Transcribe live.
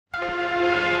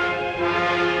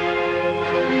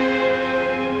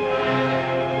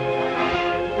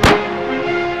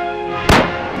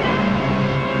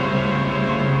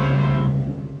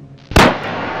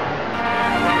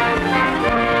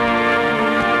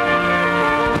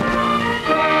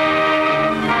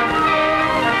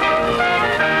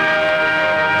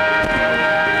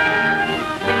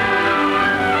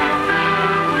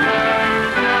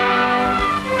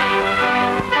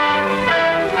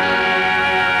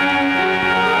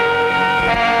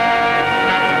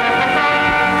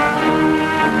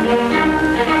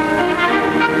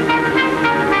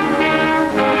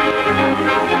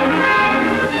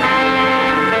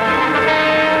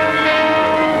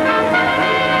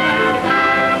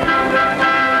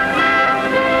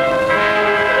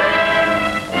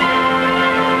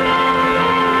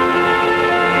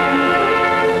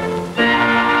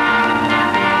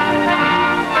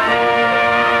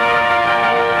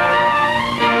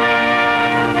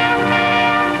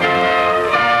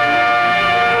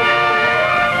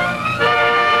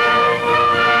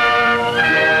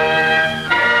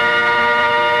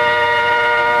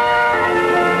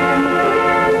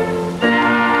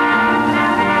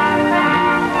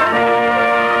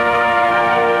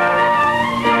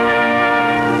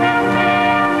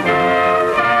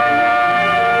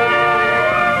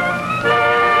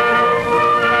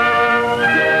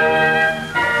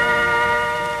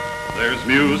There's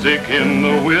music in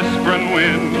the whispering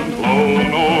wind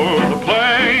blowing o'er the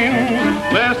plains.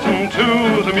 Listen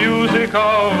to the music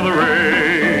of the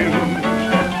rain.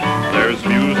 There's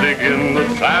music in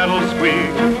the saddle squeak,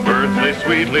 birds they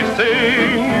sweetly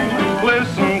sing.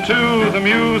 Listen to the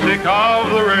music of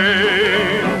the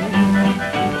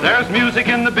rain. There's music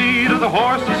in the beat of the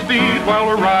horse's feet while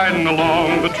we're riding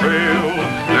along the trail.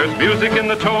 There's music in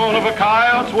the tone of a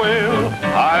coyote's wail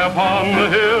high upon the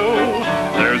hill.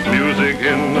 There's music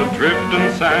in the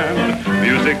drifting sand,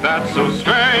 music that's so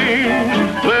strange.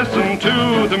 Listen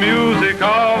to the music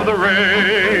of the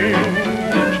range.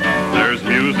 There's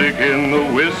music in the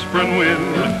whispering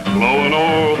wind blowing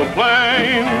o'er the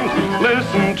plains.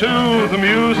 Listen to the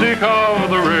music of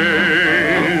the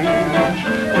range.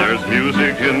 There's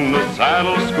music in the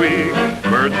saddle squeak,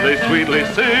 birds they sweetly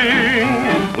sing.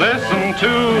 Listen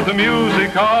to the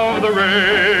music of the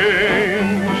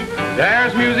range.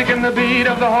 There's music in the beat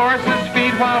of the horse's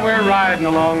feet while we're riding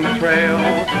along the trail.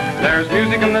 There's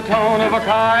music in the tone of a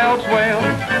coyote's wail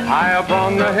high up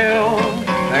on the hill.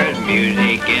 There's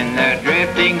music in the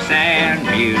drifting sand,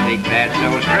 music that's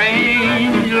so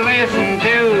strange. Listen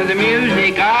to the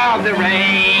music of the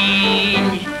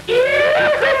range.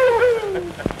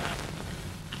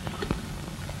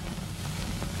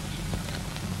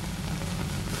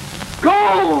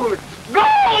 Gold!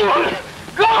 Gold!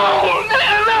 Gold!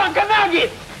 Look, a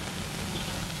nugget!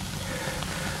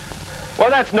 Well,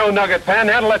 that's no nugget,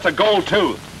 Panhandle. That's a gold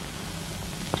tooth.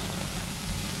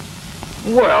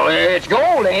 Well, it's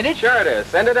gold, ain't it? Sure it is.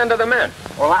 Send it into the mint.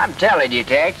 Well, I'm telling you,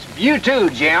 Tex. You too,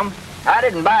 Jim. I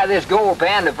didn't buy this gold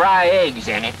pan to fry eggs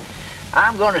in it.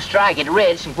 I'm going to strike it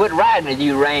rich and quit riding with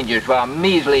you Rangers for a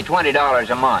measly $20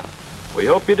 a month. We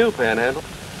hope you do, Panhandle.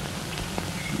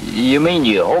 You mean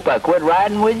you hope I quit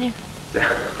riding with you?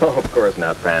 Oh, of course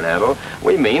not, Panhandle.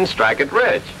 We mean strike it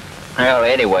rich. Well,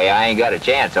 anyway, I ain't got a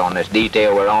chance on this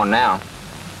detail we're on now.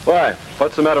 Why?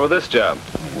 What's the matter with this job?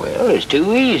 Well, it's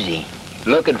too easy.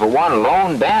 Looking for one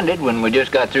lone bandit when we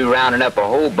just got through rounding up a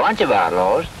whole bunch of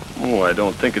outlaws. Oh, I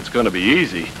don't think it's going to be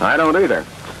easy. I don't either.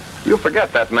 You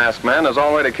forget that masked man has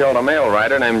already killed a mail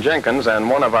rider named Jenkins and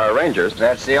one of our rangers.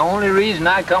 That's the only reason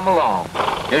I come along.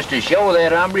 Just to show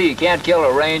that hombre you can't kill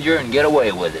a ranger and get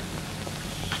away with it.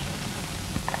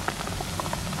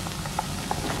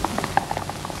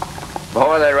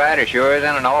 Boy, that rider sure is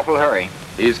in an awful hurry.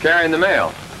 He's carrying the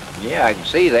mail. Yeah, I can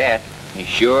see that. He's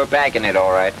sure packing it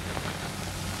all right.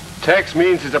 Tex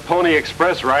means he's a Pony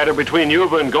Express rider between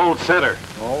Yuba and Gold Center.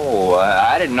 Oh,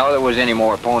 I didn't know there was any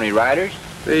more pony riders.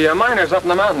 The miners up in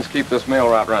the mountains keep this mail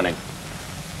route running.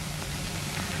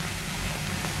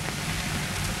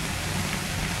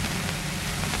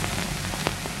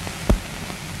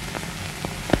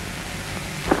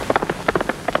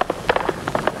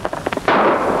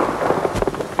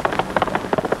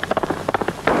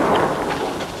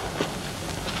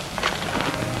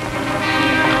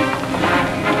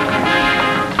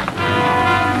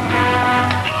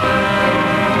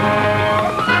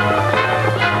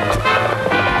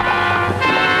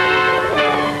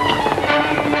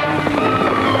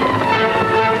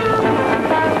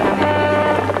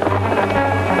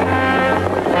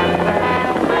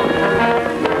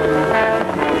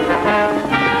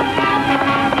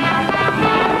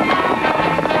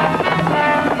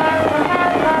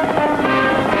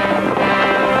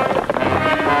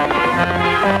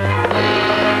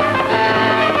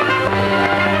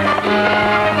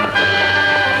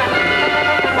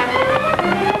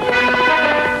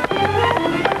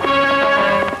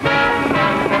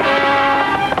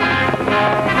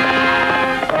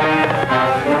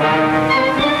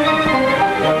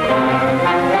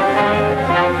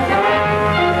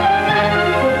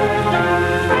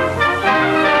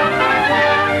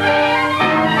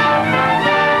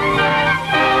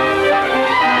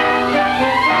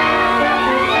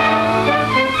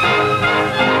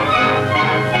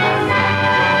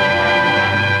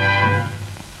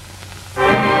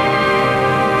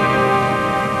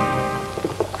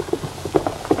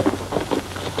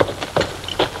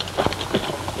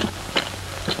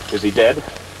 Is he dead?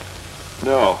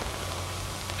 No.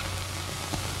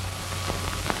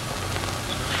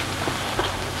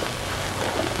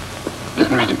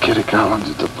 Didn't read to Kitty Collins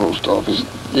at the post office.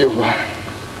 You,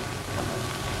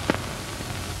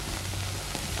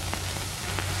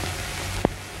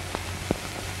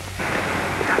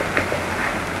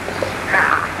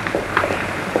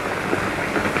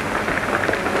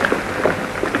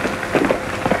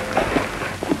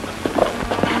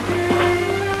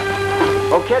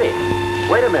 Oh, Kitty,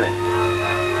 wait a minute.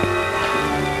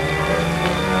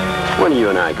 When are you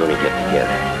and I going to get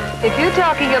together? If you're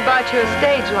talking about your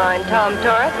stage line, Tom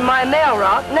Torrance, my mail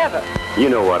route, never. You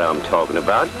know what I'm talking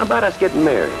about us getting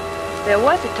married. There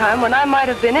was a time when I might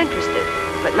have been interested,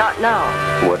 but not now.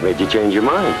 What made you change your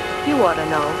mind? You ought to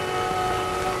know.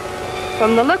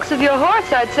 From the looks of your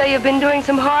horse, I'd say you've been doing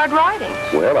some hard riding.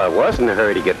 Well, I was in a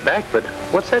hurry to get back, but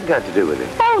what's that got to do with it?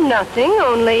 Oh, nothing,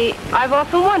 only I've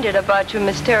often wondered about your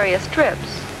mysterious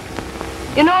trips.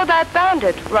 You know that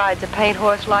Bandit rides a paint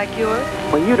horse like yours?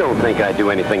 Well, you don't think I'd do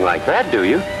anything like that, do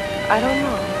you? I don't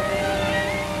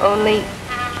know. Only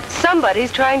somebody's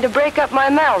trying to break up my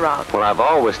mail route. Well, I've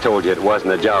always told you it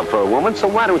wasn't a job for a woman, so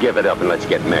why don't we give it up and let's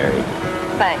get married?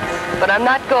 Thanks, but I'm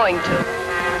not going to.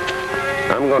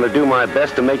 I'm going to do my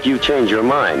best to make you change your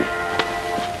mind.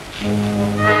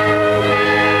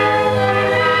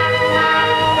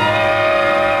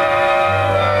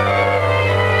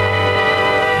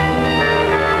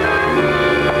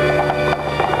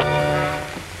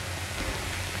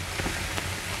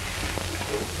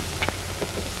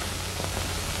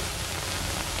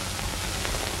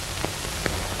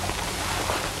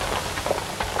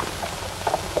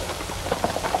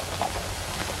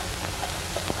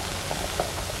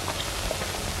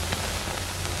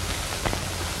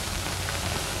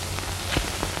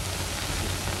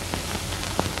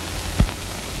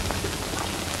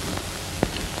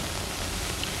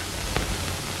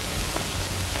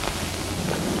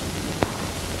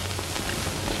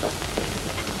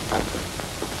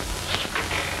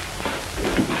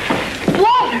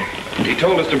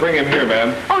 Told us to bring him here,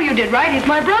 ma'am. Oh, you did right. He's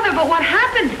my brother, but what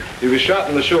happened? He was shot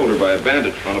in the shoulder by a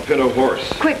bandit on a Pinto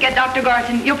horse. Quick, get Dr.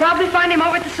 Garson. You'll probably find him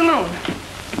over at the saloon.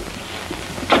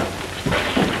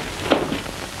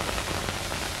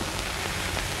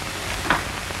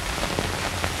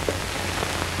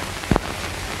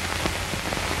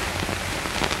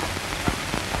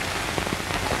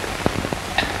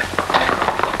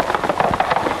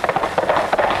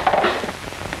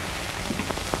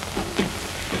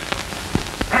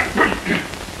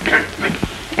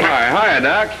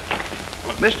 Doc.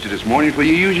 What missed you this morning for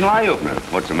your usual eye opener?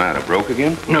 What's the matter, broke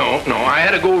again? No, I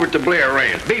had to go over to Blair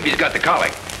Ranch. Baby's got the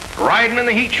colic. Riding in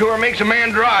the heat sure makes a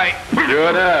man dry.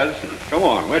 Sure does. Come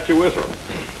on, wet your whistle.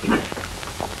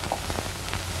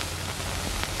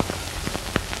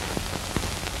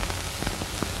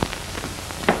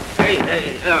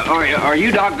 Are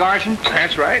you Doc Garson?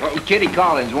 That's right. Kitty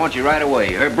Collins wants you right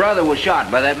away. Her brother was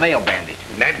shot by that mail bandit.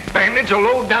 That bandit's a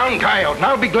low-down coyote, and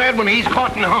I'll be glad when he's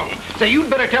caught and hung. Say, you'd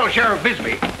better tell Sheriff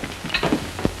Bisbee.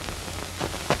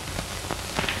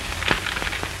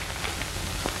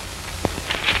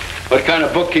 What kind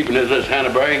of bookkeeping is this,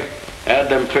 Hannabury? Add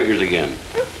them figures again.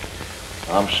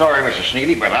 I'm sorry, Mr.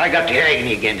 Sneedy, but I got the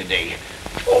agony again today.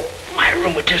 Oh, my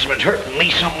rheumatism is hurting me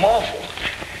something awful.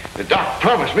 The doc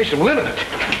promised me some liniment.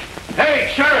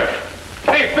 Hey, Sheriff!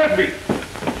 Hey, Bisbee!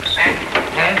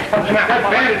 That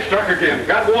bandit struck again.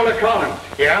 Got Walter Collins.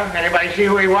 Yeah? Anybody see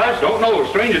who he was? Don't know. A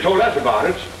stranger told us about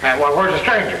it. Well, where's the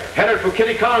stranger? Headed for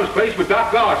Kitty Collins' place with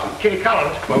Doc Garson. Kitty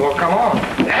Collins? Well, come on.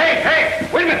 Hey,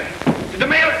 wait a minute.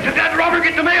 Did that robber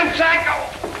get the mail sack? Oh,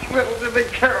 little did they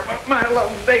care about my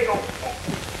love bagel.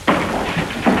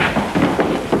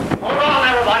 Hold on,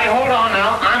 everybody. Hold on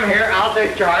now. I'm here. I'll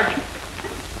take charge.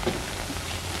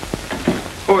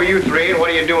 Who are you three, and what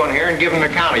are you doing here, and give an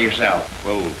account of yourself?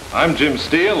 Well, I'm Jim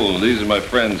Steele, and these are my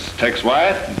friends Tex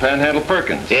Wyatt and Panhandle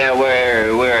Perkins. Yeah,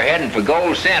 we're heading for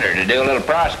Gold Center to do a little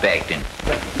prospecting.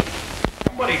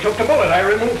 Somebody took the bullet I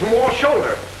removed from Wall's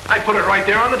shoulder. I put it right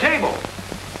there on the table.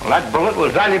 Well, that bullet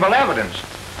was valuable evidence.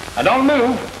 Now, don't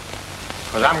move,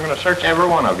 because I'm going to search every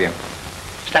one of you.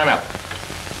 Stand up.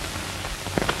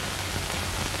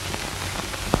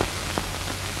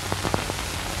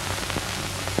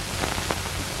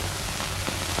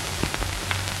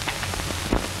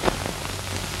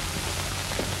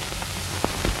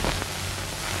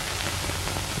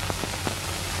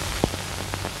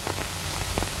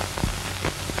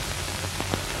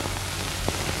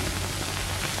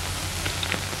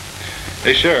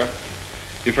 Hey,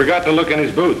 Sheriff, you forgot to look in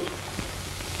his boots.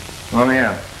 Oh,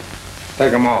 yeah.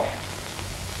 Take them off.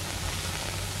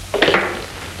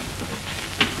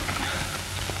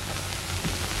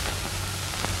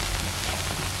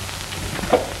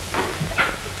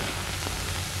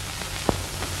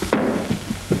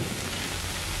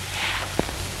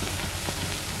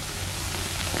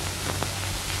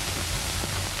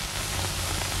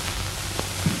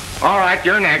 All right,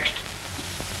 you're next.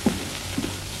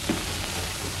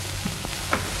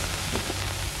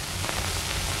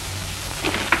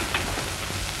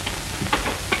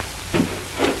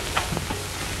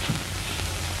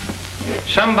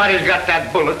 Somebody's got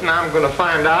that bullet, and I'm going to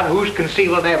find out who's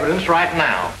concealing evidence right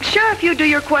now. Sheriff, you do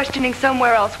your questioning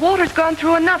somewhere else. Walter's gone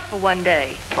through enough for one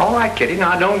day. All right, Kitty,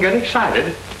 now don't get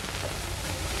excited.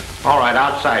 All right,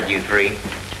 outside, you three.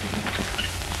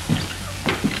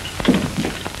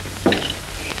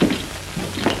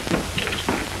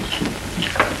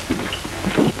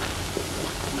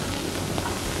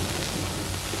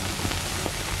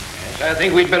 Yes, I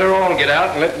think we'd better all get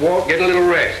out and let Walt get a little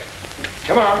rest.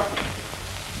 Come on.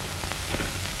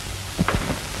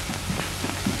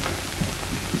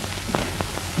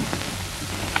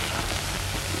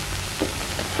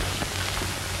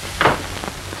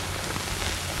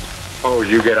 Suppose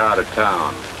you get out of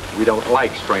town. We don't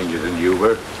like strangers in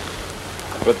Uber.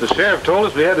 But the sheriff told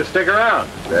us we had to stick around.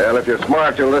 Well, if you're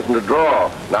smart, you'll listen to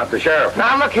Draw, not the sheriff.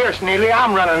 Now, look here, Sneely,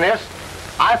 I'm running this.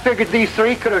 I figured these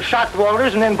three could have shot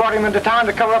Walters and then brought him into town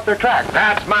to cover up their tracks.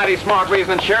 That's mighty smart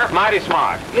reasoning, Sheriff. Mighty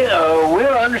smart. You know,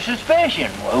 we're under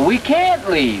suspicion. Well, we can't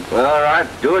leave. Well, all right,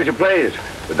 do as you please.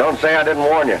 But don't say I didn't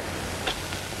warn you.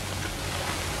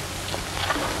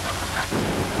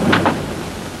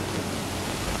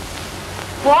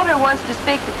 Walter wants to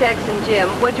speak to Tex and Jim.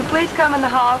 Would you please come in the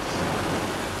house?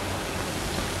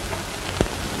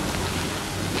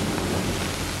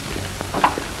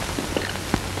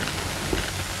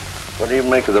 What do you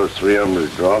make of those three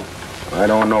hombres, Draw? I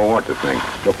don't know what to think.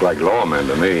 Look like lawmen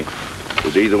to me.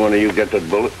 Did either one of you get that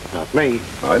bullet? Not me.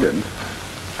 I didn't.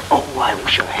 Oh, I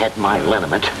wish I had my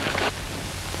liniment.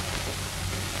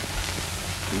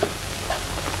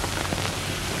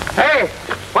 Hey,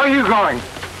 where are you going?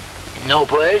 No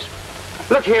place.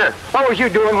 Look here, what was you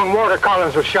doing when Walter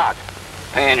Collins was shot?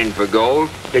 Panning for gold.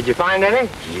 Did you find any?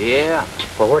 Yeah.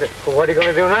 Well, what are you going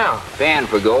to do now? Pan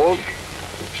for gold.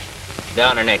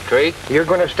 Down in that creek. You're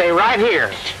going to stay right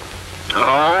here.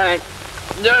 All right.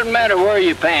 Doesn't matter where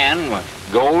you pan.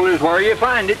 Gold is where you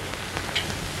find it.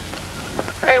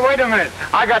 Hey, wait a minute.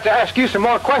 I got to ask you some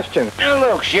more questions. Now,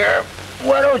 look, Sheriff,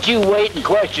 why don't you wait and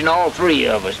question all three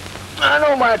of us? I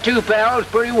know my two pals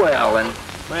pretty well, and,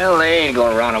 well, they ain't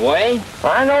gonna run away.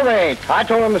 I know they ain't. I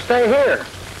told them to stay here.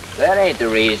 That ain't the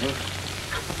reason.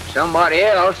 Somebody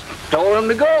else told them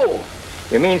to go.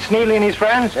 You mean Sneely and his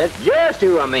friends? That's just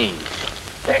who I mean.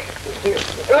 Hey,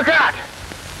 look out!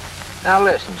 Now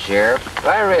listen, Sheriff,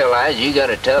 I realize you got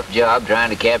a tough job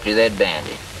trying to capture that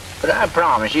bandit. But I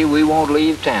promise you we won't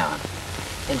leave town.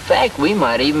 In fact, we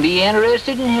might even be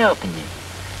interested in helping you.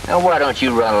 Now why don't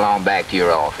you run along back to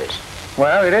your office?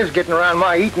 Well, it is getting around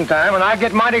my eating time, and I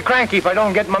get mighty cranky if I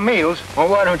don't get my meals. Well,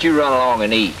 why don't you run along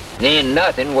and eat? There ain't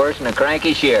nothing worse than a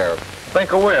cranky sheriff.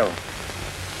 Think I will.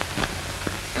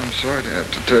 I'm sorry to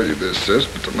have to tell you this, sis,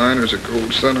 but the miners at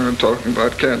Gold Center are talking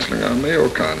about canceling our mail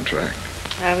contract.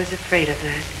 I was afraid of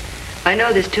that. I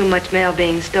know there's too much mail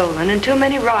being stolen and too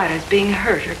many riders being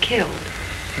hurt or killed.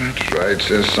 That's right,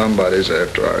 sis. Somebody's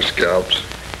after our scalps.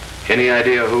 Any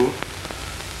idea who?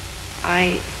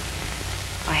 I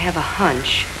have a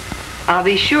hunch. I'll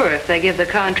be sure if they give the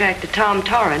contract to Tom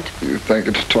Torrant. You think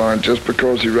it's Torrant just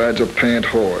because he rides a pant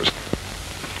horse?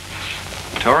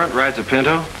 Torrant rides a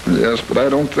Pinto? Yes, but I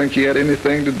don't think he had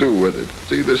anything to do with it.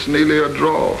 It's either Sneely or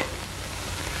Draw.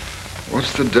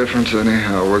 What's the difference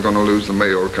anyhow? We're going to lose the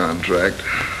mail contract.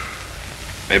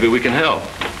 Maybe we can help.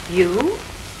 You?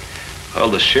 Well,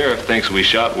 the sheriff thinks we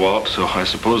shot Walt, so I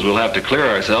suppose we'll have to clear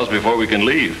ourselves before we can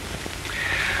leave.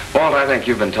 Walt, I think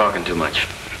you've been talking too much.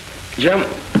 Jim,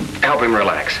 help him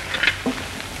relax.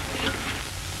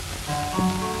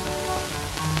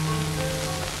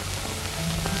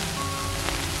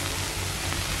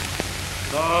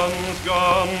 Sun's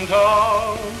gone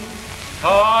down,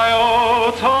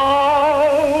 high-o-tow,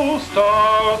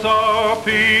 stars are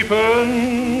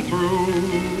peeping through.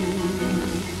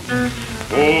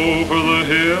 Over the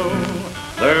hill,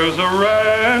 there's a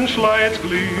ranch light's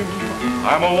gleam.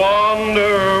 I'm a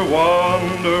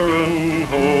wandering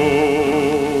home.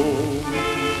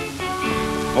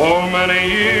 For many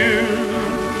years,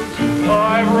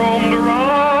 I've roamed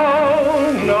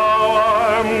around, now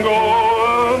I'm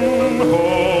going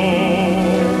home.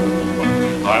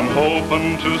 I'm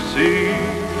hoping to see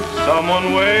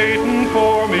someone waiting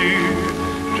for me,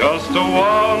 just a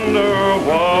wandering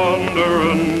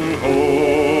home.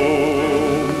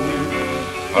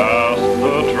 Past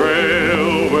the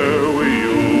trail where we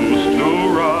used to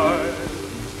ride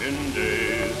in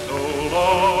days so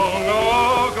long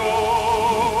ago.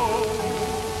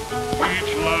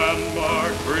 Each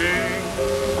landmark brings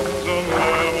a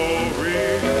memory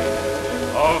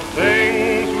of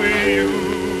things we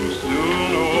used to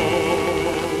know.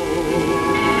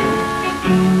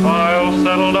 I'll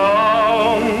settle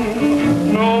down,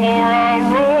 no more I'll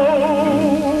roam.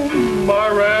 My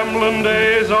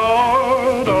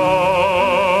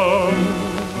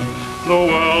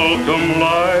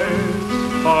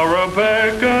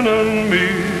beckoning me.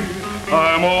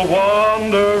 I'm a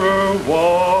wanderer,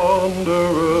 wandering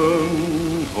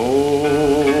home.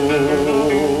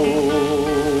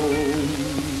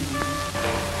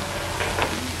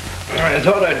 I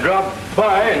thought I'd drop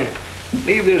by and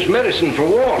leave this medicine for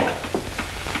Walt.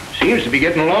 Seems to be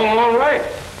getting along all right.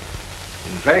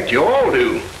 In fact, you all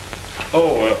do.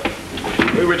 Oh,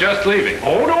 we were just leaving.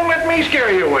 Oh, don't let me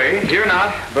scare you away. You're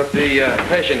not, but the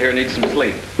patient here needs some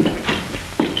sleep.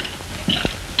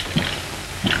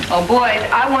 Oh, boys,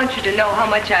 I want you to know how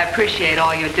much I appreciate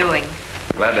all you're doing.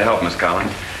 Glad to help, Miss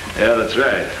Collins. Yeah, that's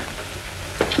right.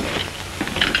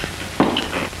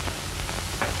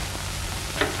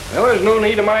 Well, there's no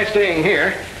need of my staying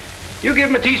here. You give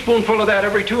him a teaspoonful of that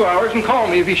every 2 hours and call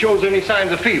me if he shows any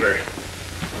signs of fever.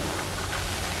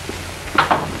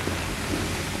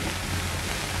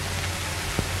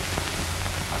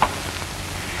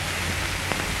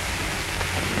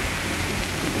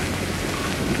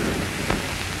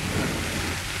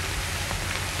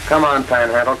 Come on,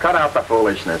 Panhandle, cut out the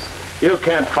foolishness. You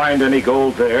can't find any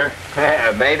gold there.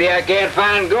 Maybe I can't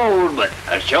find gold, but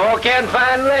I sure can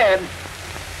find lead.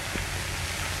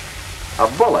 A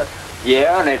bullet.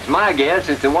 Yeah, and it's my guess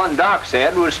it's the one Doc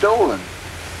said was stolen.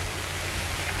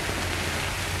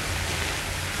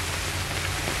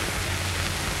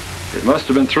 It must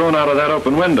have been thrown out of that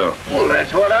open window. Well,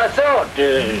 that's what I thought,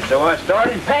 so I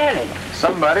started panicking.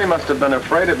 Somebody must have been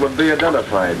afraid it would be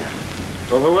identified.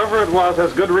 Well, whoever it was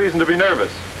has good reason to be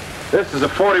nervous. This is a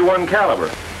 .41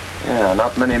 caliber. Yeah,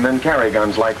 not many men carry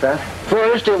guns like that.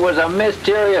 First, it was a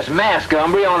mysterious mask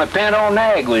hombre on a Pinto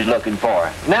nag was looking for.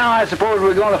 Now I suppose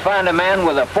we're going to find a man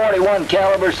with a .41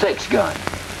 caliber 6 gun.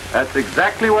 That's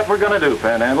exactly what we're going to do,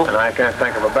 Panhandle. And I can't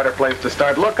think of a better place to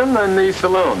start looking than the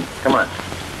saloon. Come on.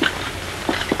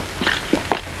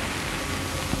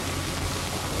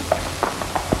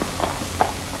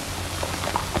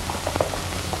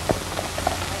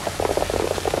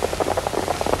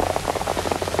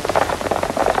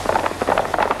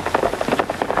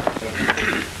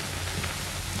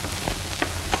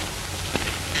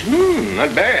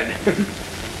 Not bad.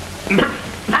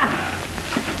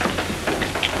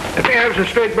 Let me have some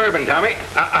straight bourbon, Tommy.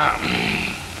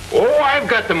 Oh, I've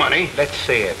got the money. Let's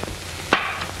see it.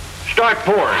 Start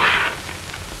pouring.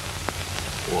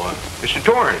 What? Mr.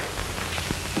 Torn,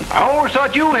 I always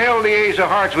thought you held the ace of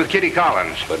hearts with Kitty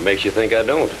Collins. What makes you think I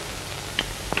don't?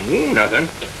 Nothing.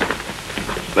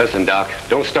 Listen, Doc,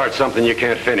 don't start something you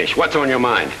can't finish. What's on your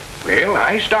mind? Well,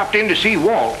 I stopped in to see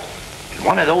Walt.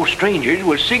 One of those strangers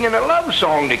was singing a love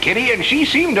song to Kitty, and she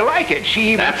seemed to like it.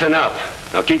 That's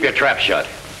enough. Now keep your trap shut.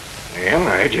 Well,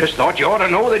 I just thought you ought to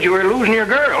know that you were losing your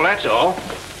girl, that's all.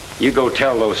 You go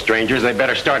tell those strangers they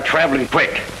better start traveling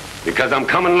quick, because I'm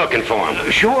coming looking for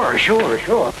them. Sure.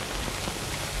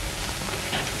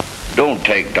 Don't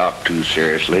take Doc too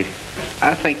seriously.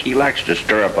 I think he likes to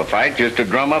stir up a fight just to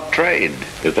drum up trade.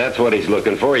 If that's what he's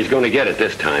looking for, he's going to get it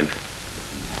this time.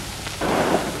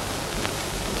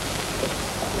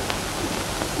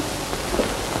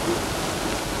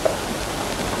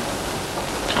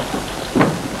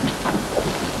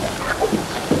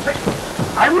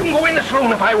 I wouldn't go in the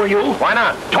saloon if I were you. Why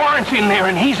not? Torrance in there,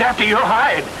 and he's after your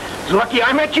hide. It's lucky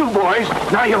I met you boys.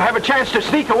 Now you'll have a chance to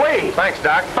sneak away. Thanks,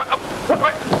 Doc.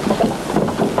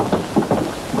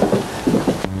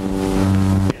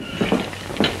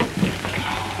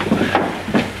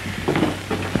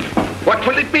 What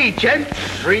will it be, gents?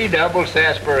 3 double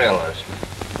sarsaparillas.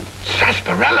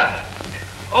 Sarsaparilla?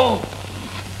 Oh.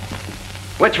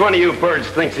 Which one of you birds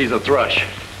thinks he's a thrush?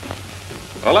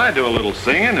 Well, I do a little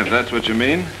singing, if that's what you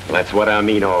mean. That's what I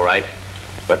mean, all right.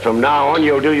 But from now on,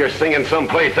 you'll do your singing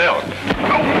someplace else.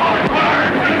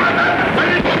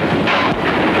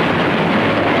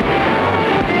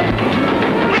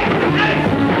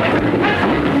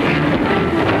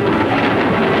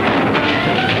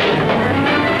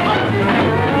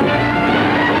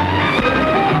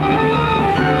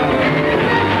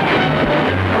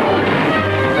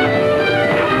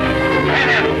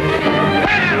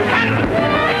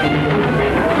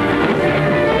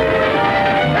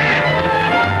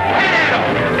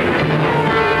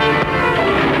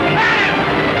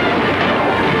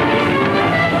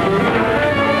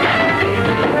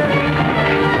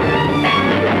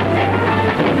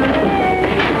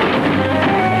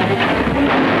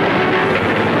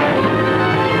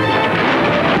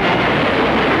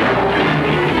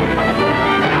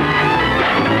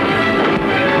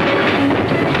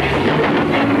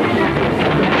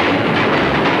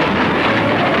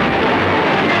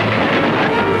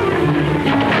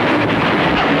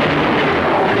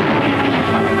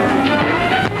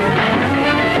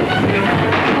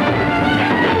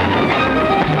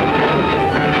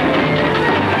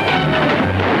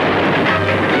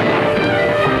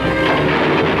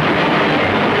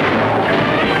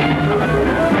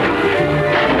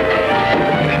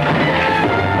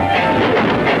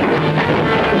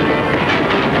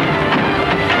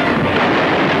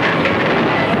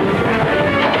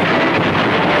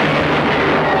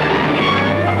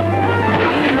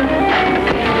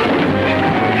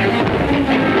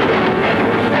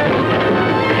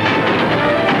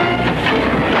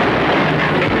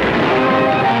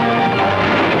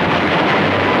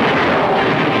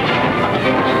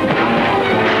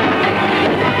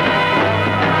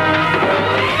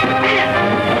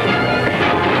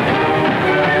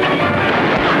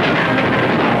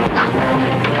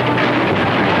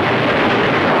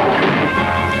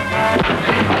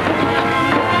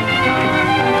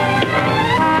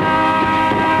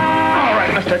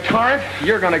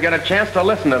 you're going to get a chance to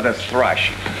listen to this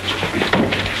thrush.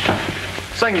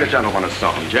 Sing the gentleman a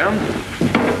song, Jim.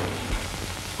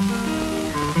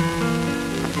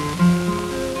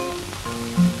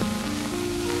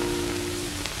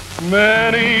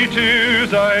 Many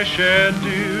tears I shed,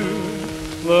 dear,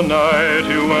 the night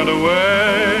you went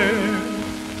away.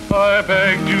 I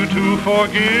begged you to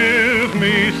forgive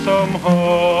me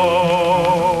somehow.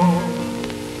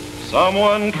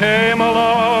 Someone came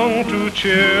along to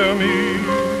cheer me.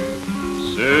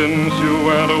 Since you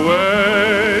went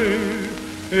away,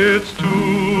 it's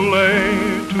too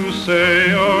late to say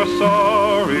you're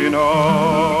sorry now.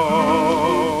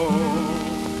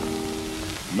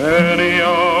 Many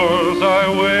hours I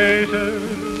waited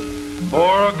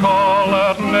for a call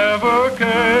that never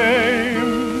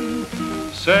came,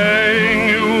 saying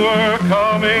you were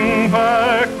coming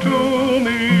back to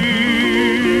me.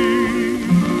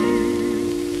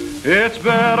 It's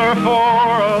better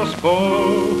for us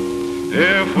both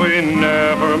if we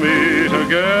never meet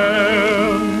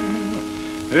again.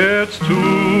 It's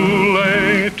too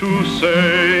late to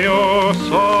say you're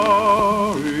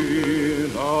sorry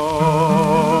now.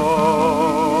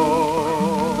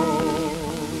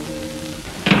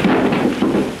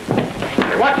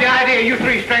 What's the idea, you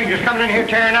three strangers coming in here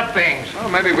tearing up things? Well,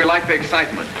 maybe we like the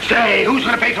excitement. Say, who's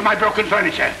going to pay for my broken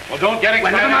furniture? Well, don't get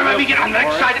excited. Let me get on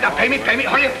excited. Now, pay me.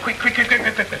 Hurry up, quick. 1,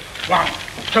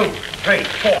 2, 3,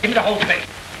 4. Give me the whole thing.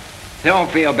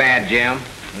 Don't feel bad, Jim.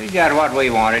 We got what we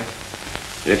wanted.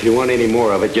 If you want any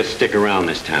more of it, just stick around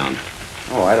this town.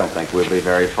 Oh, I don't think we'll be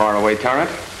very far away, Tarrant.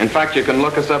 In fact, you can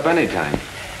look us up anytime.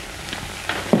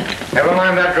 Never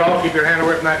mind that draw. Keep your hand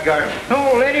away from that gun.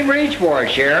 Oh, let him reach for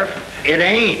it, Sheriff. It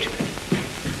ain't.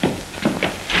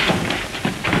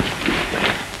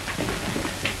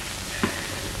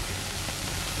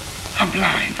 I'm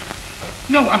blind.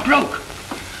 No, I'm broke.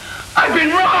 I've been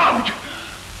robbed.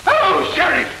 Oh,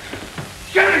 Sheriff!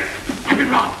 I've been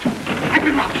robbed.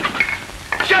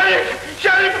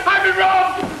 Sheriff, I've been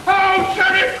robbed. Oh,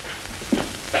 Sheriff!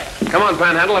 Come on,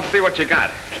 Panhandle, let's see what you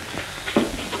got.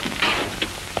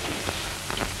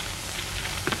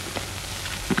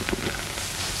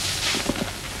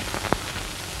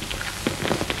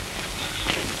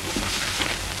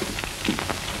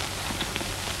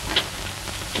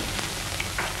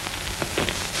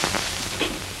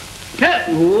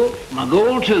 Ooh, my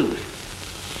gold tooth.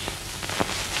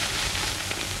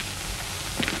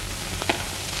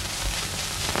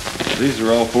 These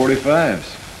are all 45s.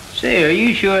 Say, are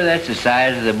you sure that's the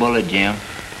size of the bullet, Jim?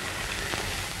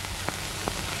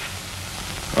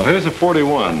 Well, here's a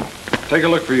 41. Take a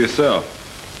look for yourself.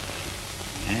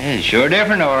 It's sure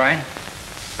different, all right.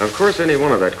 Of course, any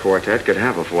one of that quartet could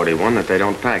have a 41 that they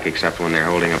don't pack except when they're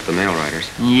holding up the mail riders.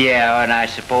 Yeah, and I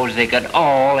suppose they could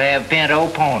all have Pinto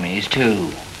ponies,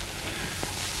 too.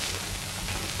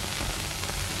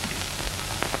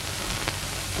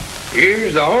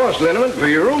 Here's the horse liniment for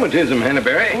your rheumatism,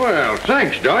 Hannaberry. Well,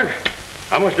 thanks, Doc.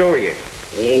 How much owe you?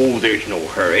 Oh, there's no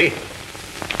hurry.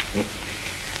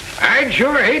 I'd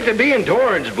sure hate to be in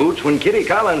Torrance boots when Kitty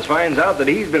Collins finds out that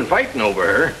he's been fighting over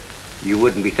her. You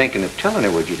wouldn't be thinking of telling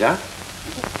her, would you, Doc?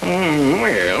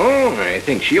 Well, I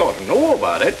think she ought to know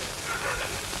about it.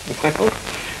 Well,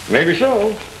 maybe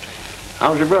so.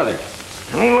 How's your brother?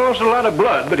 He lost a lot of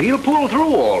blood, but he'll pull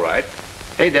through all right.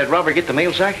 Hey, did Robert get the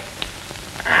mail sack?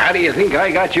 How do you think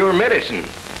I got your medicine?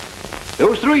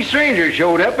 Those 3 strangers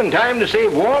showed up in time to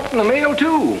save Walt and the mail,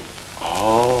 too.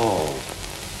 Oh.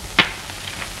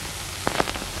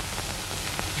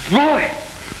 Boy,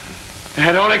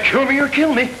 that ought to kill me or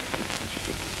kill me.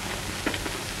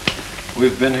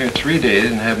 We've been here 3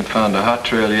 days and haven't found a hot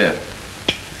trail yet.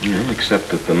 Except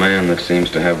that the man that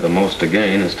seems to have the most to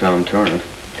gain is Tom Tarrant.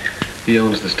 He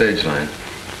owns the stage line.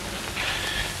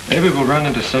 Maybe we'll run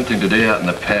into something today out in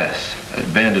the pass.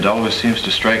 That bandit always seems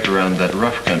to strike around that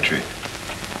rough country.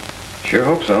 Sure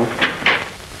hope so.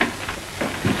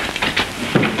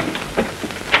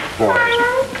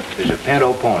 Boys, there's a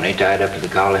Pinto pony tied up to the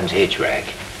Collins hitch rack.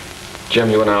 Jim,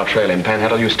 you and I'll trail him.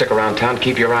 Panhandle, you stick around town,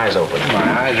 keep your eyes open.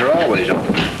 My eyes are always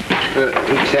open,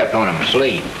 except when I'm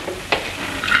asleep.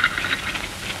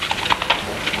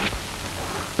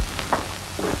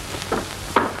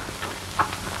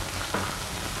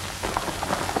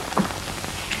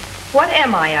 What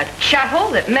am I, a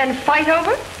chattel that men fight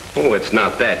over? Oh, it's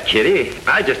not that, Kitty.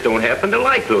 I just don't happen to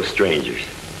like those strangers.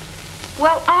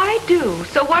 Well, I do.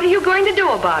 So what are you going to do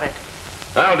about it?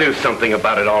 I'll do something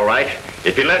about it, all right.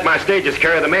 If you let my stages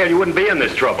carry the mail, you wouldn't be in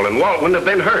this trouble, and Walt wouldn't have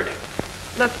been hurt.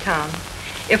 Look, Tom,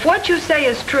 if what you say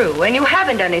is true, and you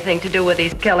haven't anything to do with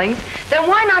these killings, then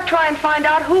why not try and find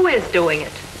out who is doing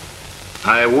it?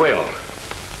 I will.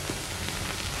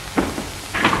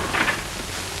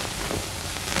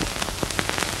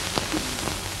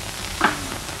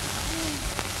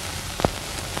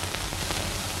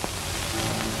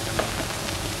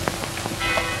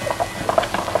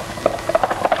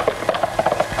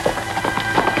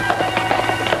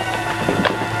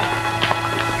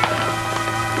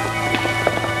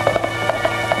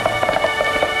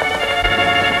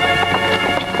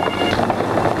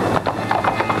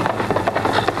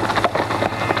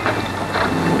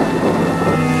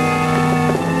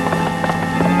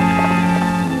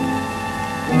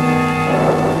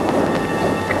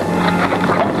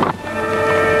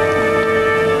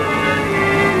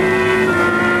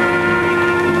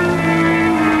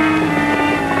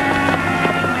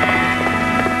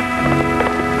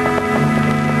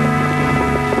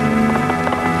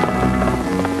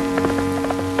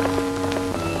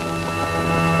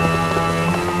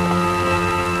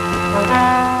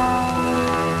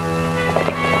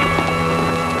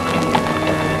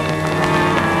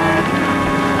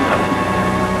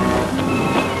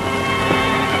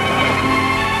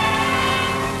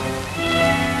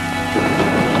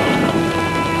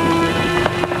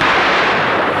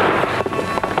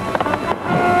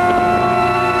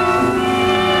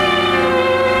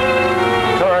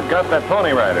 I've got that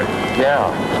Pony Rider. Yeah.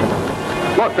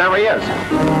 Look, there he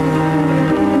is.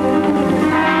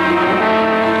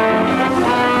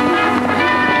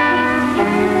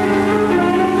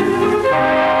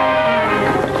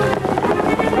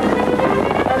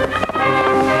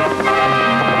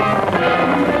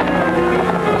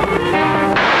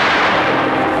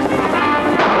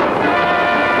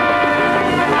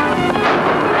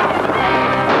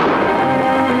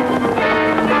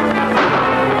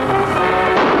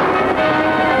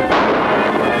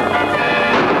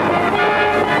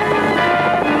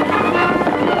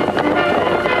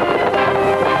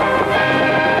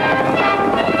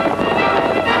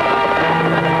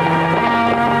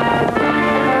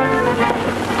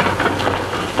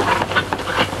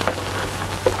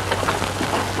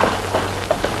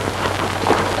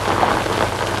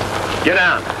 Get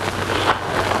down.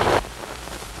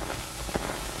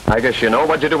 I guess you know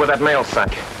what'd you do with that mail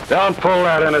sack. Don't pull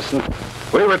that, innocent.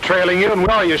 We were trailing you and we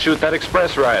saw you shoot that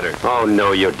express rider. Oh,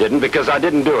 no, you didn't, because I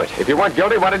didn't do it. If you weren't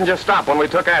guilty, why didn't you stop when we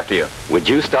took after you? Would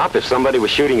you stop if somebody was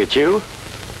shooting at you?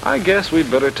 I guess we'd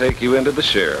better take you into the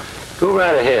sheriff. Go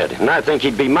right ahead. And I think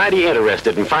he'd be mighty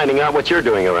interested in finding out what you're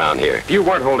doing around here. If you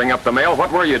weren't holding up the mail,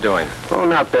 what were you doing? Oh,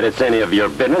 not that it's any of your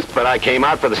business, but I came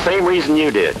out for the same reason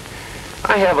you did.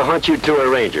 I have a hunch you two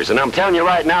are Rangers, and I'm telling you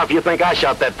right now, if you think I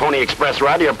shot that Pony Express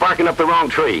rider, you're barking up the wrong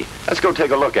tree. Let's go take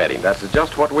a look at him. That's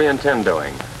just what we intend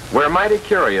doing. We're mighty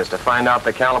curious to find out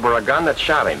the caliber of gun that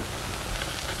shot him.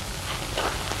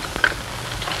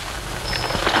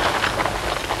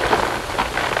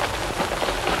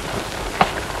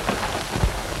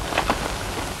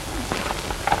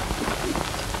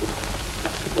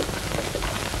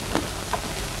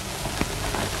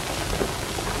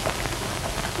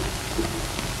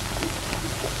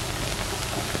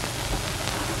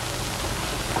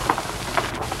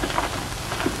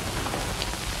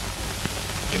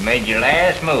 You made your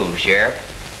last move, Sheriff.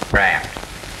 Trapped.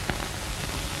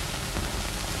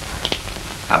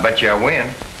 I bet you I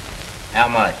win. How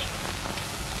much?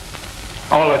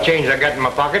 All the change I got in my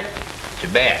pocket. It's a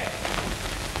bet.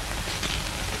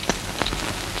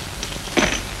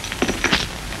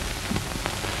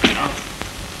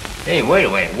 Hey, wait a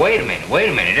minute.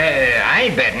 I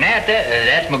ain't betting that.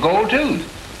 That's my gold tooth.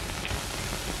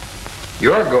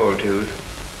 Your gold tooth?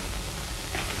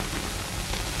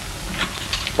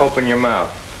 Open your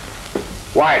mouth.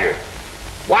 Wider.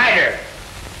 Wider!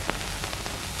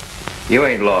 You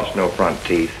ain't lost no front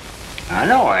teeth. I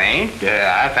know I ain't.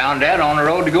 I found that on the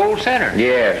road to Gold Center.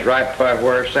 Yes, right by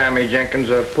where Sammy Jenkins,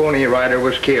 a Pony Rider,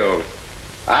 was killed.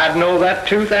 I'd know that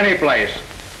tooth any place.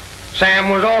 Sam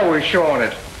was always showing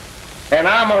it. And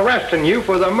I'm arresting you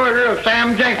for the murder of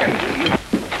Sam Jenkins.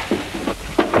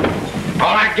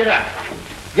 All right, get up.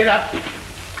 Get up.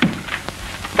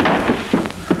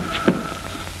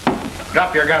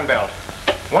 Drop your gun belt.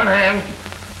 One hand.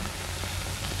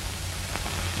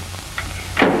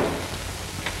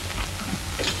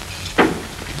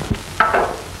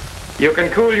 You can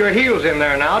cool your heels in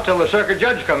there now till the circuit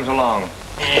judge comes along.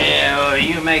 Yeah, well,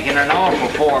 you're making an awful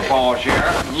forepaw,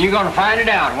 Sheriff. You're gonna find it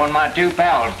out when my two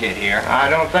pals get here. I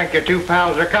don't think your two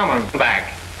pals are coming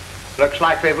back. Looks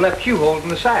like they've left you holding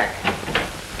the sack.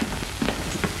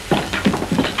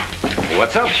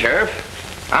 What's up, Sheriff?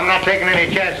 I'm not taking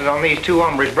any chances on these two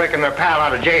hombres breaking their pal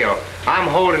out of jail. I'm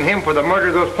holding him for the murder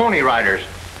of those Pony Riders.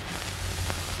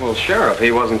 Well, Sheriff,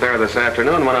 he wasn't there this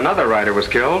afternoon when another rider was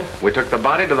killed. We took the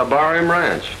body to the BRIEN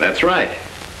ranch. That's right.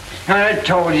 I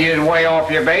told you it's way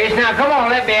off your base. Now, come on,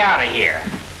 let me out of here.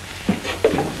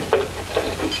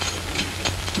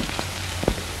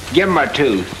 Give him a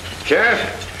tooth.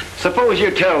 Sheriff, suppose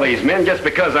you tell these men just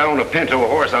because I own a Pinto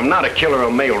horse, I'm not a killer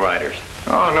of mail riders.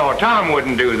 Oh, no, Tom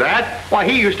wouldn't do that. Why,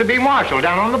 he used to be marshal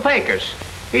down on the Pecos.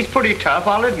 He's pretty tough,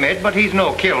 I'll admit, but he's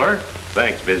no killer.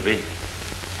 Thanks, Bisbee.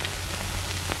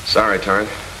 Sorry, Torrance.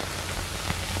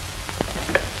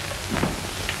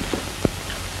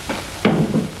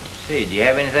 See, do you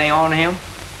have anything on him?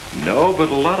 No, but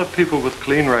a lot of people with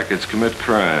clean records commit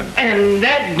crime. And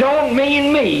that don't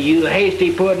mean me, you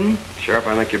hasty puddin'. Sheriff,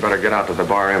 I think you better get out to the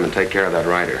BRIEN and take care of that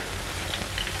rider.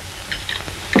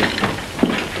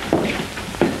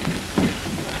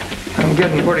 I'm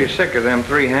getting pretty sick of them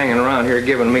three hanging around here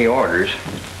giving me orders.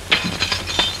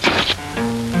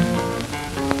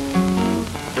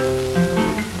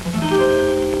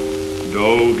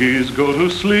 Doggies go to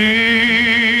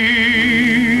sleep.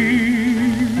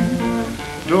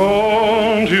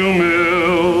 Don't you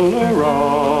mill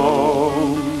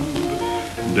around.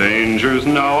 Dangers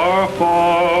now are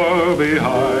far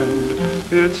behind.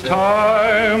 It's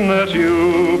time that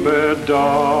you bed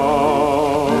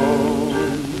down.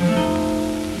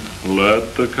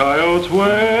 Let the coyotes wail,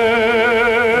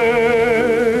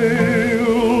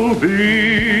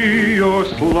 be your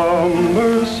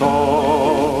slumber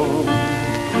song.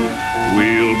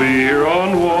 We'll be here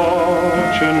on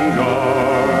watch and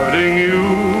guarding you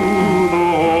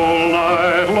the whole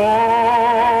night long.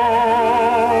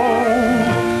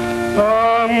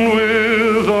 And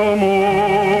with the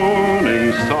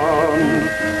morning sun,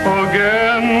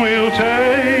 again we'll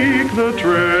take the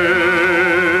trail.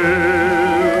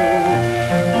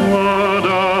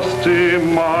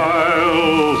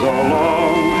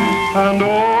 And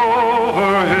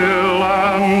over hill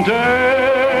and dale,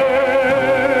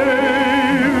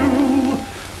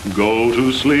 go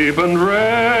to sleep and rest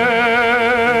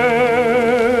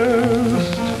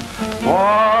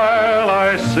while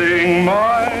I sing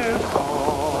my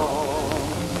song.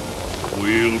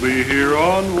 We'll be here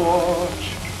on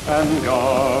watch and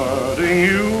guarding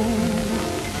you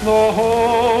the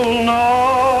whole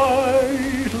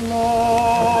night long.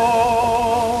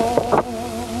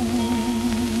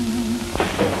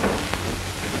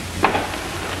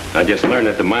 I just learned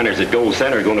that the miners at Gold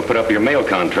Center are going to put up your mail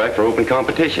contract for open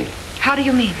competition. How do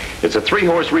you mean? It's a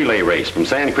 3-horse relay race from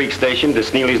Sand Creek Station to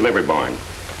Sneely's Livery Barn.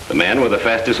 The man with the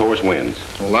fastest horse wins.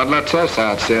 Well, that lets us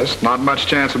out, sis. Not much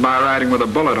chance of my riding with a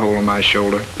bullet hole in my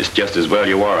shoulder. It's just as well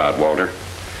you are out, Walter.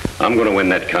 I'm going to win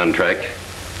that contract.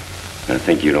 I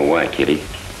think you know why, Kitty.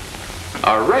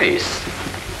 A race?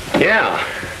 Yeah.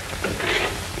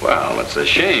 Well, it's a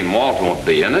shame Walt won't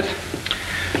be in it.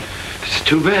 It's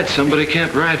too bad somebody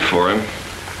can't ride for him.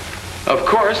 Of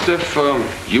course, if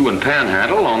you and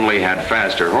Panhandle only had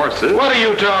faster horses... What are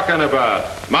you talking about?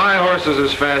 My horse is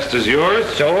as fast as yours.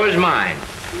 So is mine.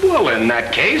 Well, in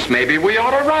that case, maybe we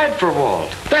ought to ride for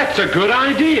Walt. That's a good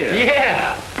idea.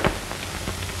 Yeah.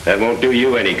 That won't do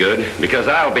you any good, because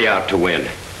I'll be out to win.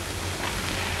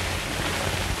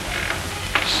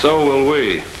 So will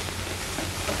we.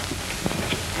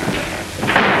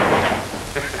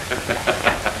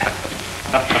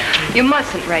 You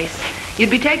mustn't race. You'd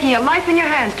be taking your life in your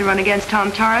hands to run against Tom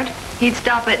Torrent. He'd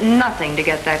stop at nothing to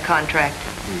get that contract.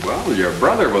 Well, your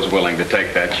brother was willing to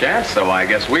take that chance, so I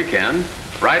guess we can.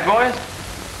 Right, boys?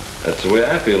 That's the way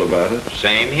I feel about it.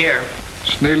 Same here.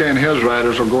 Sneely and his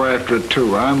riders will go after it,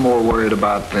 too. I'm more worried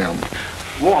about them.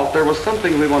 Walt, there was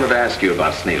something we wanted to ask you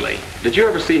about Sneely. Did you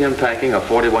ever see him packing a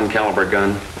 .41 caliber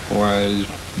gun? Why,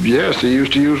 yes, he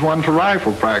used to use one for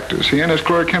rifle practice. He and his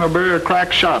clerk Kenneberry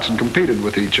cracked shots and competed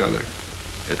with each other.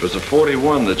 It was a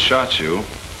 .41 that shot you.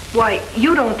 Why,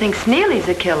 you don't think Sneely's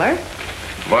a killer?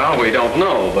 Well, we don't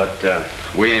know, but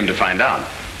we aim to find out.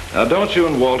 Now, don't you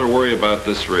and Walter worry about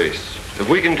this race. If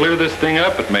we can clear this thing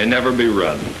up, it may never be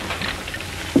run.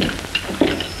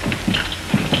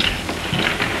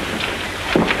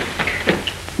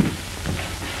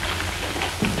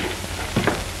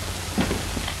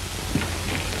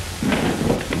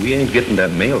 We ain't getting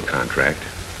that mail contract.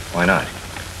 Why not?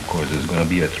 Because there's going to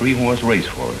be a 3-horse race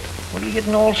for it. What are you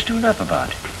getting all stewed up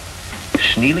about?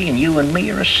 Sneely and you and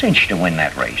me are a cinch to win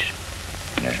that race.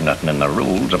 And there's nothing in the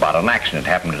rules about an accident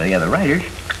happening to the other riders.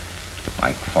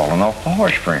 Like falling off the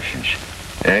horse, for instance.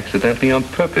 Accidentally on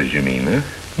purpose, you mean, huh?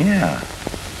 Yeah.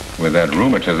 With that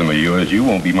rheumatism of yours, you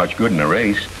won't be much good in a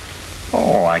race.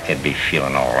 Oh, I could be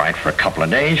feeling all right for a couple of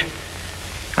days.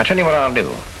 I'll tell you what I'll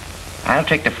do. I'll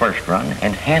take the first run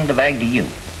and hand the bag to you.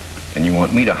 And you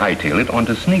want me to hightail it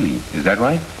onto Sneely, is that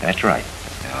right? That's right.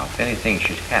 Now, if anything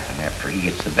should happen after he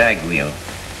gets the bag,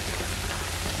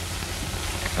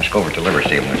 let's go over to the livery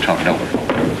stable and talk it over.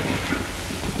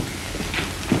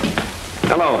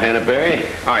 Hello, Hannaberry.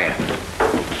 How are you?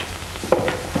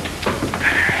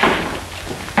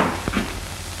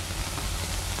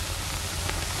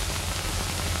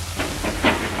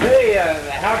 Hey,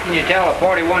 how can you tell a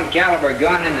 .41 caliber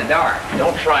gun in the dark?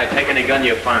 Don't try. Take any gun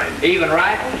you find. Even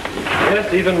rifles?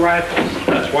 Yes, even rifles.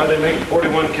 That's why they make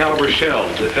 .41 caliber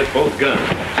shells. They fit both guns.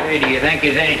 Hey, do you think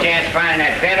there's any chance of finding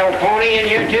that Pinto pony in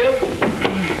here, too?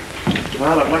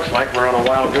 Well, it looks like we're on a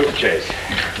wild goose chase.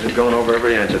 We've gone over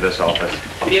every inch of this office.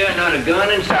 Yeah, not a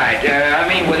gun in sight. I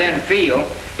mean, within field.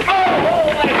 Oh,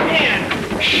 my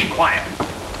hand! Shh, quiet.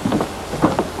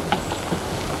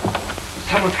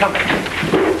 Someone's coming.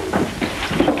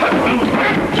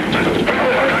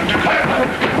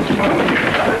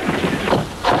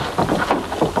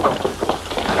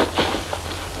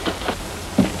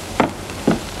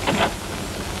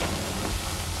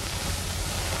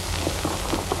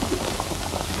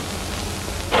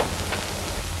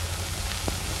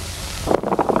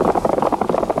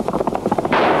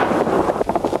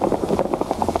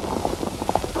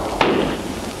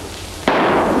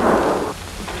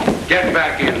 Get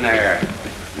back in there.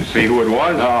 You see who it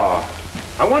was? Oh,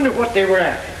 I wonder what they were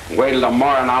after. Wait till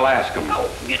tomorrow and I'll ask them.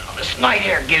 Oh, you know, this night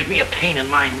air gives me a pain in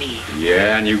my knee.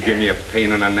 Yeah, and you give me a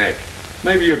pain in the neck.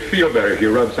 Maybe you'd feel better if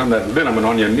you rubbed some of that liniment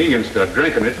on your knee instead of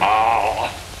drinking it.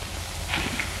 Oh.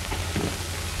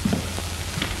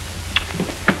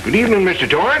 Good evening, Mr.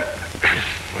 Torrent.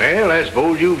 Well, I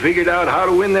suppose you figured out how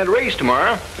to win that race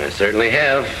tomorrow. I certainly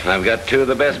have. I've got two of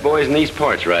the best boys in these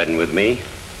parts riding with me.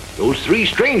 Those three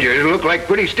strangers look like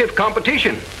pretty stiff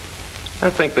competition. I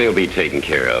think they'll be taken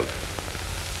care of.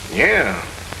 Yeah.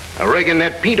 I reckon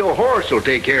that Pinto horse will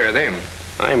take care of them.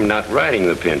 I'm not riding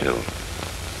the Pinto.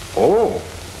 Oh.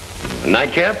 A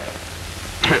nightcap?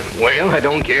 Well, I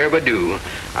don't care if I do.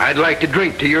 I'd like to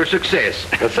drink to your success.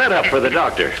 A setup for the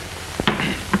doctor.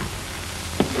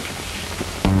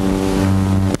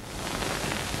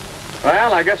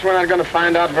 Well, I guess we're not going to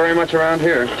find out very much around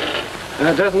here.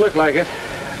 It doesn't look like it.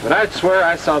 But I'd swear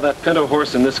I saw that Pinto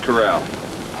horse in this corral.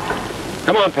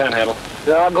 Come on, Panhandle.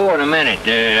 I'll go in a minute.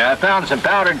 I found some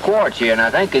powdered quartz here, and I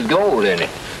think there's gold in it.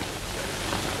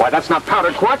 Why, that's not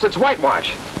powdered quartz, it's whitewash.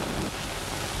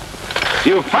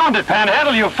 You found it,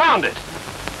 Panhandle, you found it.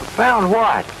 Found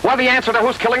what? Well, the answer to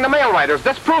who's killing the mail riders.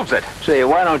 This proves it. Say,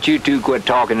 why don't you two quit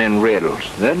talking in riddles?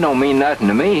 That don't mean nothing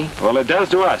to me. Well, it does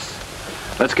to us.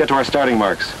 Let's get to our starting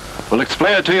marks. We'll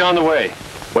explain it to you on the way.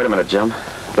 Wait a minute, Jim.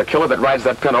 The killer that rides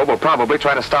that Pinto will probably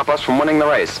try to stop us from winning the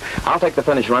race. I'll take the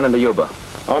finish run into Yuba.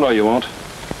 Oh, no, you won't.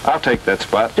 I'll take that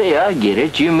spot. Say, I get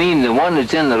it. You mean the one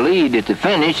that's in the lead at the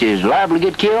finish is liable to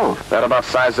get killed? That about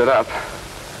sized it up.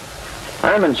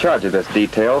 I'm in charge of this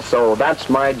detail, so that's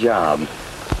my job.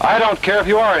 I don't care if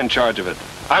you are in charge of it.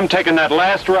 I'm taking that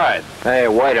last ride. Hey,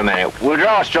 wait a minute. We'll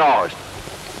draw straws.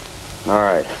 All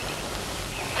right.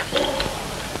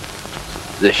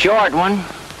 The short one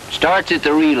starts at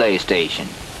the relay station.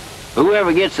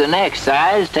 Whoever gets the next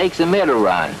size takes the middle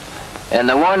run. And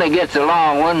the one that gets the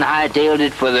long one hightailed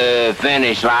it for the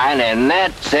finish line, and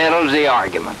that settles the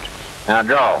argument. Now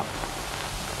draw.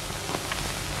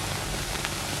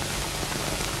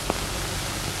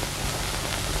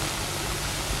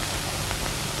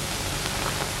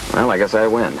 Well, I guess I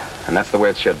win. And that's the way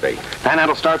it should be.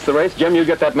 Panhandle starts the race. Jim, you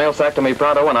get that mail sack to me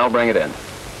pronto, and I'll bring it in.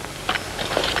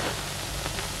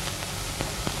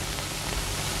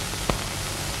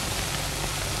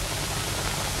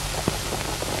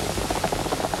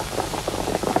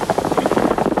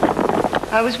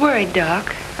 I was worried,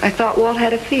 Doc. I thought Walt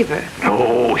had a fever.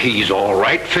 Oh, he's all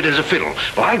right, fit as a fiddle.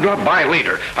 Well, I'll drop by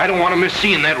later. I don't want to miss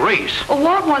seeing that race. Well,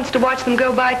 Walt wants to watch them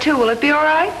go by, too. Will it be all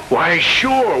right? Why,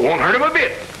 sure. Won't hurt him a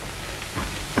bit.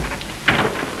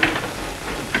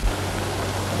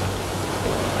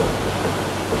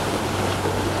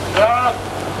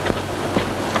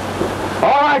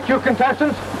 All right, you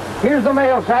contestants. Here's the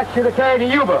mail sack you're to carry to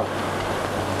Yuba.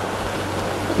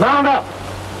 Mount up.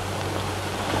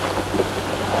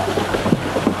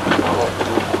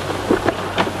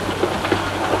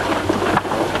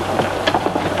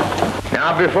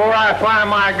 Now, before I fire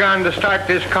my gun to start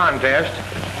this contest,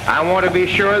 I want to be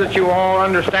sure that you all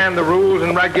understand the rules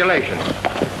and regulations.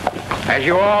 As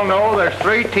you all know, there's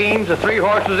 3 teams of 3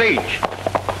 horses each.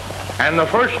 And the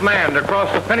first man to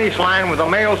cross the finish line with a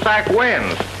mail sack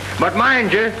wins. But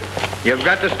mind you, you've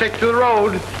got to stick to the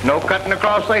road. No cutting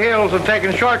across the hills and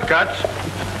taking shortcuts.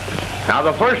 Now,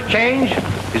 the first change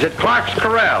is at Clark's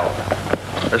Corral.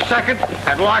 The second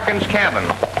at Larkin's cabin.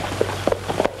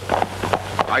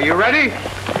 Are you ready?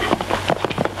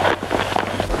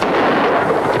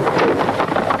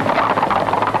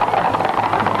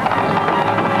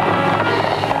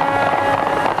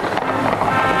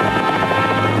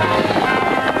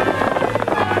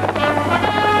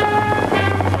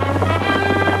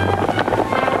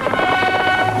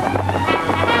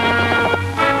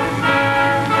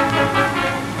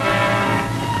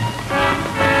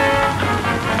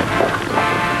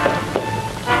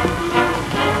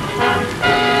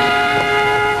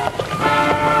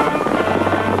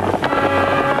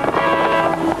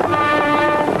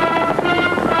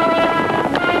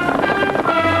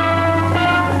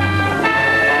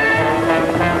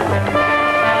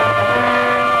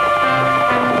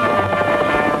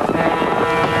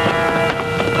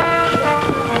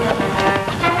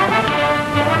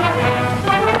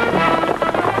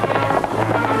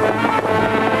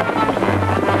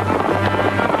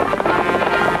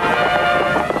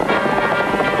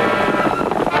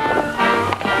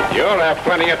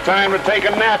 Plenty of time to take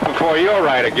a nap before your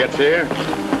rider gets here.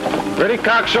 Pretty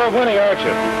cocksure of winning, aren't you?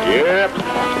 Yep.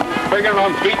 Figuring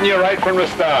on beating you right from the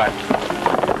start.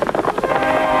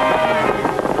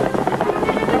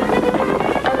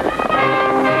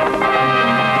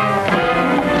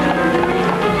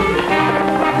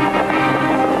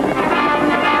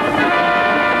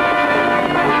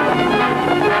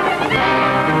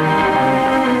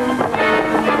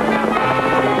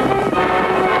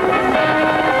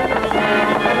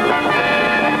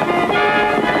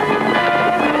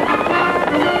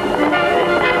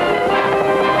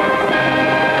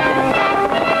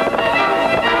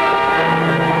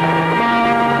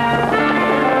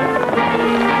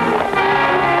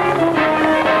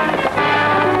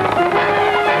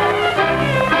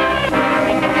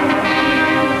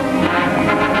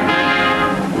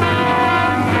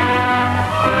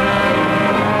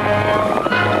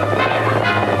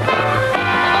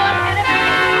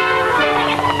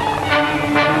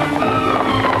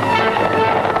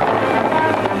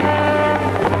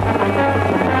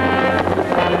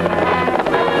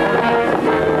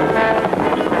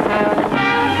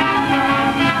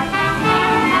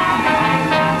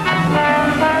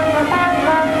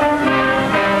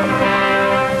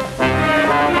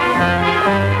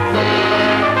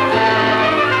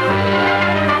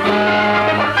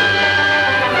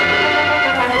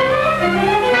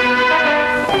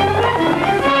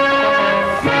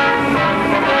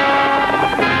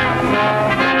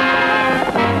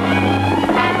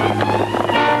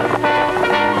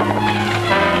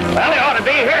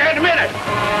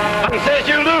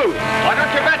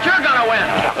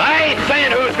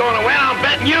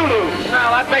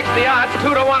 the odds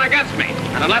 2-to-1 against me.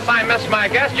 And unless I miss my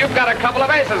guess, you've got a couple of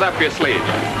aces up your sleeve.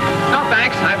 No,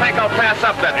 thanks. I think I'll pass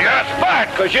up that. You're smart,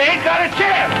 because you ain't got a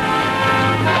chance.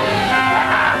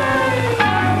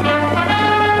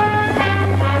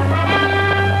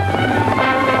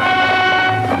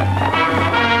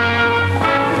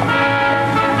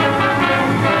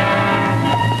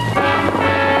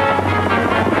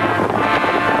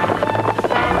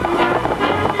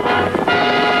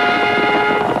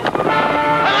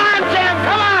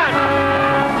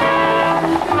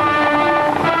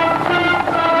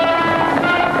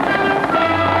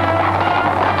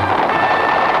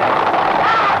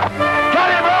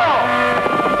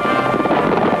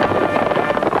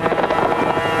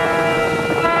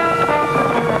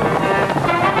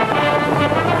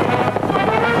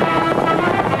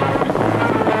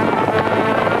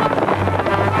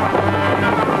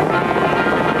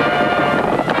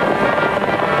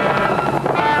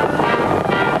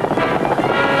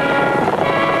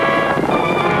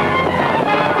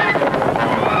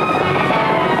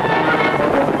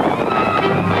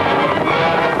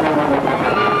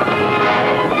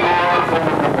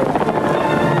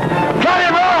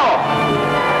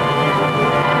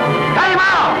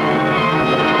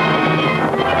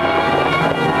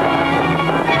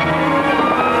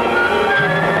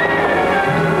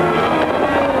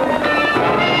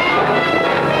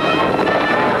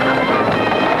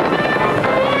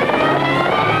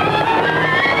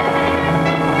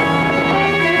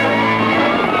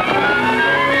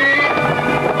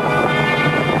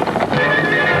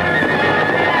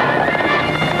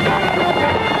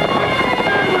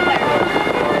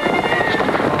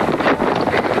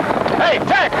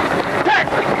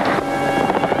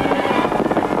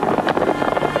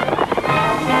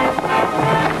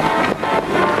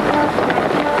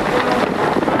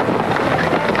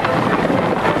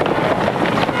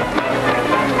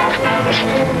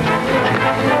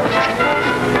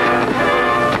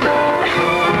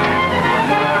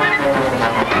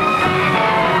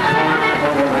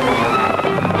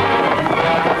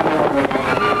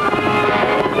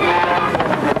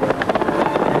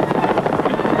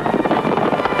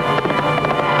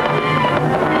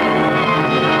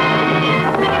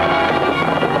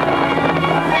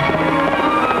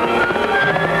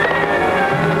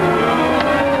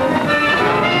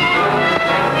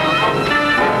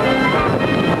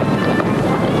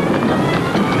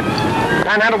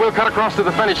 We'll cut across to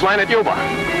the finish line at Yuba.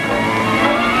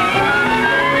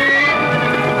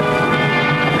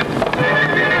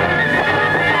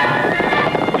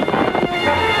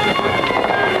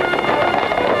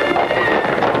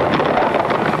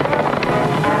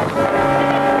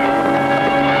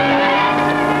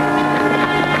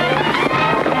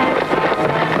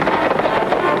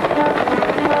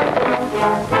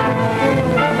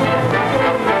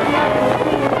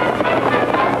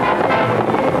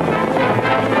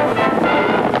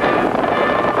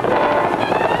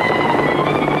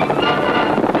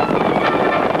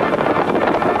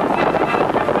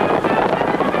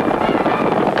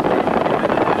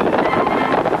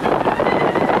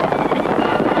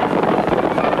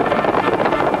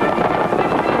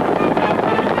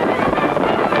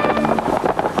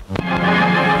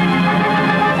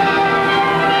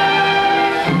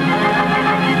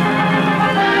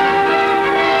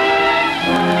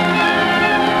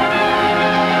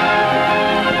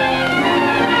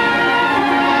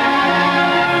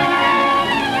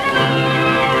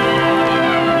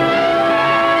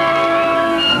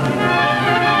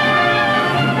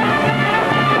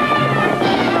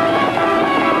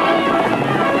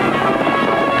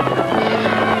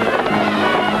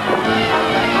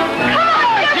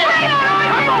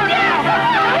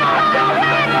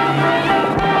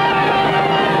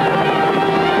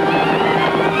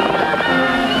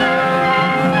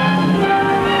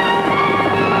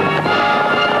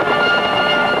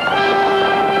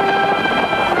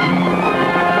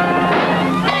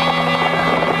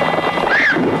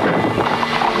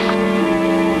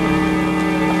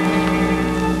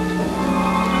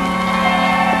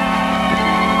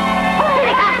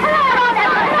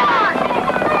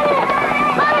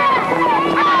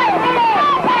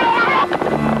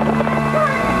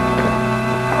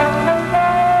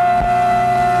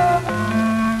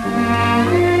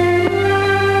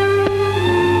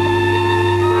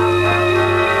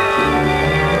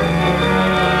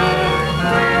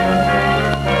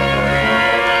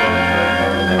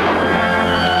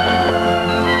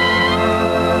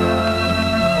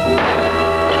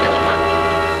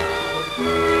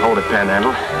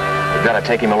 Panhandle. We've got to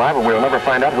take him alive or we'll never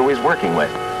find out who he's working with.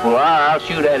 Well, I'll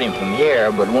shoot at him from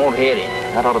here, but won't hit him.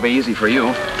 That ought to be easy for you.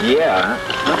 Yeah.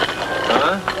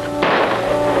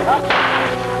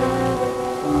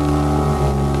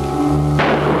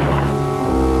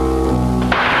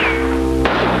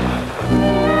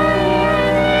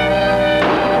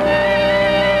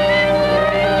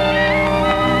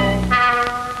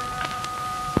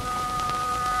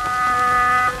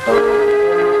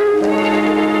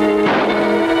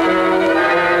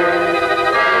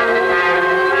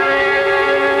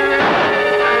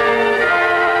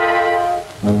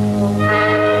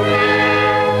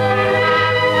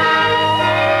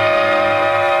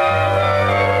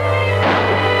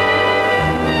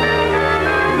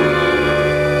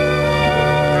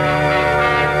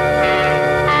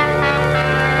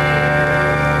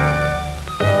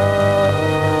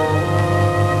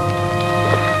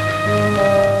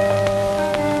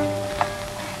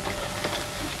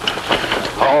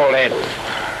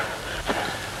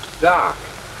 Doc.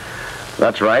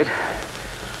 That's right.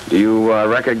 Do you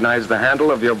recognize the handle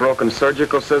of your broken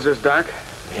surgical scissors, Doc?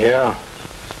 Yeah.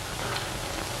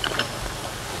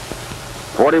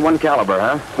 .41 caliber,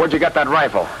 huh? Where'd you get that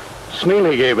rifle?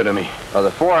 Sneely gave it to me. Well, the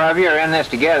four of you are in this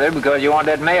together because you want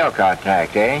that mail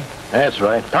contract, eh? That's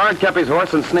right. Pard kept his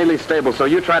horse in Sneely's stable, so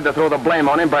you tried to throw the blame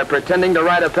on him by pretending to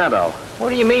ride a Pinto. What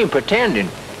do you mean, pretending?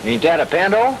 Ain't that a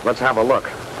Pinto? Let's have a look.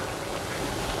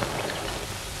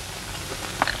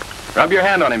 Rub your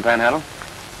hand on him, Panhandle.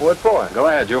 What for? Go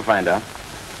ahead, you'll find out.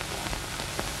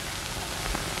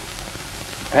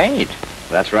 Paint.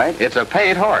 That's right. It's a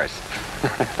paid horse.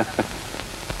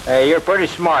 Hey, you're pretty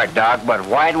smart, Doc, but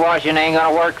whitewashing ain't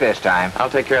gonna work this time. I'll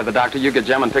take care of the doctor. You get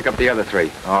Jim and pick up the other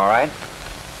three. All right.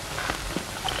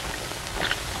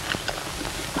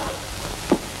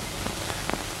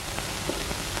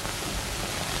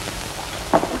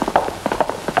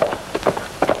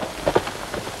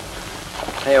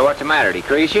 Hey, what's the matter? Did he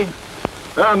crease you?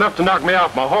 Well, enough to knock me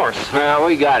off my horse. Well,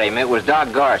 we got him. It was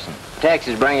Doc Garson. Tex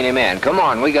is bringing him in. Come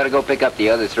on, we gotta go pick up the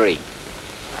other three.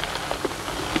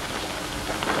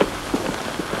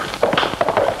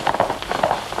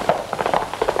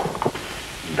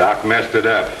 Doc messed it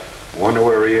up. Wonder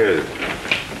where he is.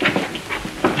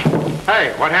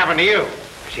 Hey, what happened to you?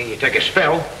 Seen you take a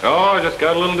spell. Oh, I just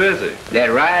got a little dizzy. That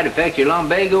ride affect your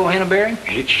lumbago, Henneberry?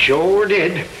 It sure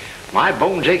did. My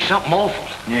bones ache something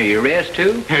awful. Yeah, you rest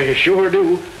too? You sure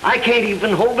do. I can't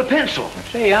even hold a pencil.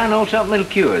 Say, I know something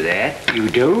that'll cure that. You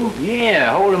do?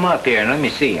 Yeah, hold him up here and let me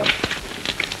see him.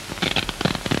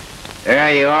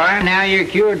 There you are. Now you're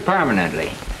cured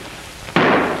permanently.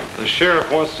 The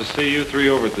sheriff wants to see you three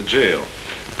over at the jail.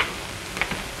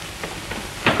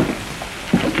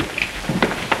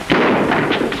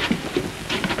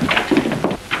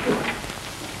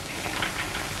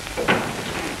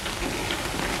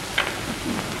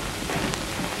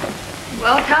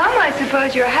 Well, Tom, I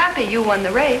suppose you're happy you won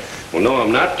the race. Well, no,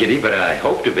 I'm not, Kitty, but I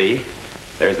hope to be.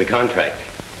 There's the contract.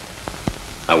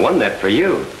 I won that for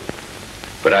you.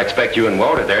 But I expect you and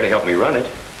Walt are there to help me run it.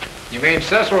 You mean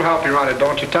Cecil will help you run it,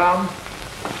 don't you, Tom?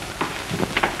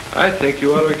 I think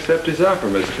you ought to accept his offer,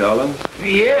 Miss Collins.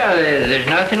 Yeah, there's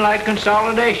nothing like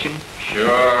consolidation.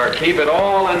 Sure, keep it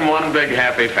all in one big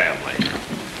happy family.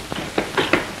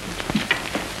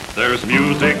 There's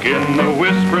music in the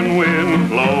whispering wind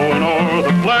blowing o'er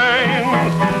the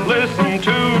plains. Listen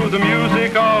to the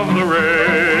music of the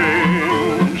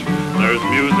range. There's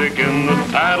music in the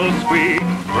saddle sweet,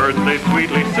 birds they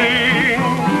sweetly sing.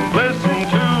 Listen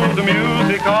to the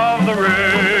music of the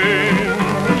range.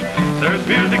 There's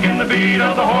music in the beat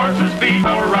of the horse's feet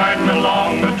while we're riding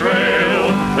along the trail.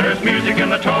 There's music in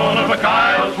the tone of a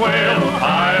coyote's wail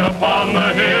high upon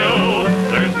the hill.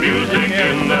 There's music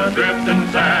in the drifting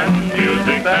sand,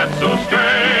 music that's so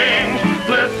strange.